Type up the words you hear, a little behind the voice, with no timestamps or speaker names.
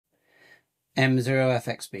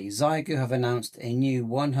M0FXB. Xiegu have announced a new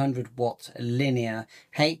 100 watt linear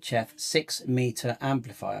HF 6 meter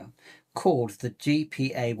amplifier called the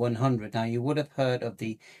GPA100. Now you would have heard of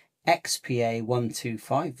the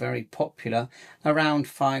XPA125, very popular, around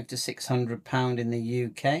 £500 to £600 in the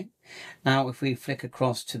UK. Now, if we flick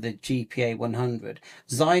across to the GPA100,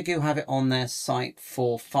 Xiegu have it on their site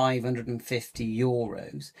for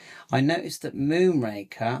 €550. I noticed that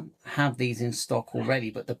Moonraker have these in stock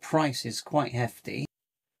already, but the price is quite hefty,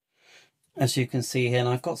 as you can see here. And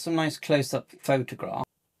I've got some nice close-up photographs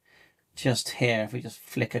just here, if we just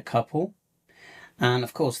flick a couple. And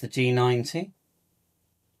of course the G90.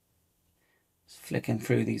 Just flicking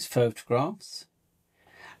through these photographs.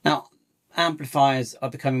 Now, amplifiers are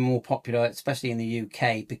becoming more popular, especially in the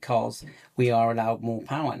UK, because we are allowed more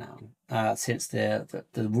power now, since the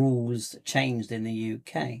rules changed in the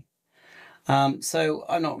UK. So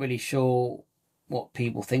I'm not really sure what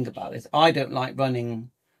people think about this. I don't like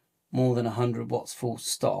running more than 100 watts full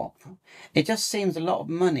stop. It just seems a lot of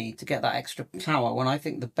money to get that extra power, when I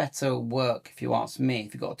think the better work, if you ask me,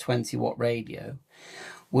 if you've got a 20 watt radio,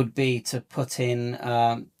 would be to put in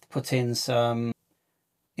some,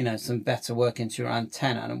 you know, some better work into your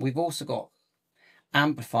antenna. And we've also got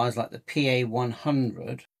amplifiers like the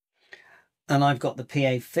PA100, and I've got the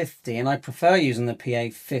PA50, and I prefer using the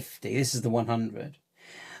PA50. This is the 100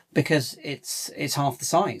 because it's half the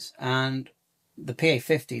size, and the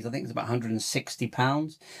PA50s I think is about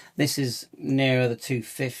 £160. This is nearer the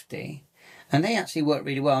 250, and they actually work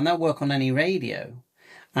really well, and they'll work on any radio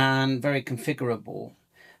and very configurable.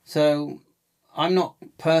 So I'm not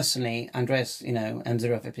personally, Andreas, you know,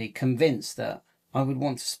 M0FXB, convinced that I would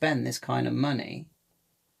want to spend this kind of money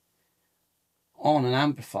on an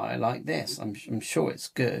amplifier like this. I'm sure it's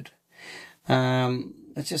good.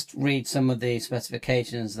 Let's just read some of the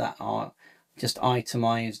specifications that are just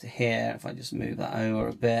itemized here. If I just move that over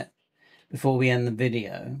a bit before we end the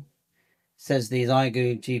video. It says the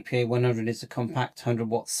Xiegu GPA100 is a compact 100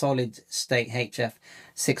 watt solid state HF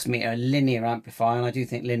 6 meter linear amplifier, and I do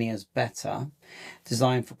think linear is better,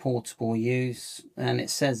 designed for portable use. And it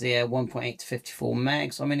says here 1.8 to 54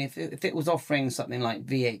 megs. I mean, if it was offering something like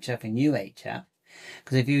VHF and UHF,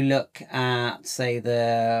 because if you look at, say,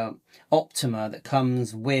 the Optima that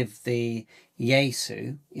comes with the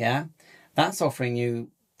Xiegu, yeah, that's offering you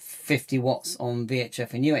 50 watts on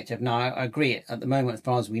VHF and UHF. Now, I agree, at the moment, as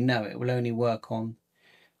far as we know, it will only work on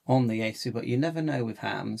the Xiegu, but you never know with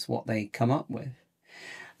hams what they come up with.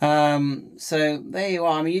 So there you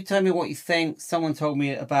are. I mean, you tell me what you think. Someone told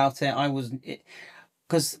me about it.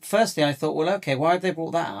 Because firstly I thought, well, okay, why have they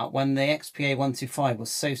brought that out when the XPA125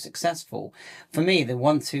 was so successful? For me, the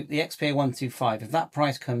XPA125, if that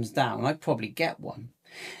price comes down, I'd probably get one.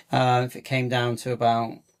 If it came down to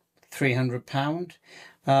about £300,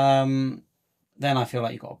 then I feel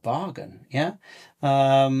like you've got a bargain, yeah?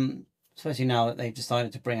 Especially now that they've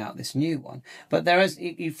decided to bring out this new one. But there is,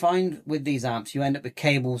 you find with these amps, you end up with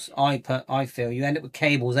cables, I feel, you end up with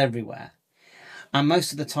cables everywhere. And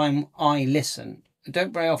most of the time I listen. I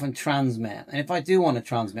don't very often transmit, and if I do want to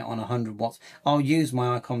transmit on 100 watts, I'll use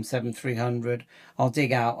my ICOM 7300. I'll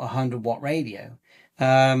dig out a 100 watt radio.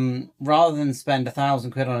 Rather than spend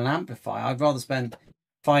 £1,000 on an amplifier, I'd rather spend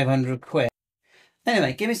 500 quid.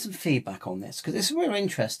 Anyway, give me some feedback on this, because it's a real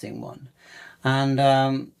interesting one. And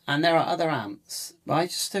there are other amps, but I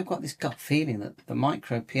just still got this gut feeling that the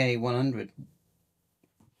Micro PA100,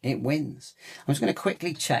 it wins. I'm just going to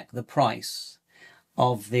quickly check the price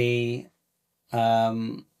of the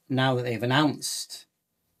now that they've announced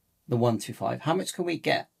the 125. How much can we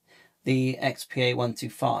get the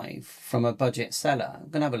XPA125 from a budget seller? I'm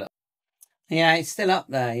gonna have a look. Yeah, it's still up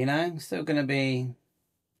there, you know, still gonna be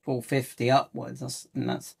 450 upwards.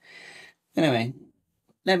 That's anyway,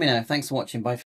 let me know. Thanks for watching. Bye.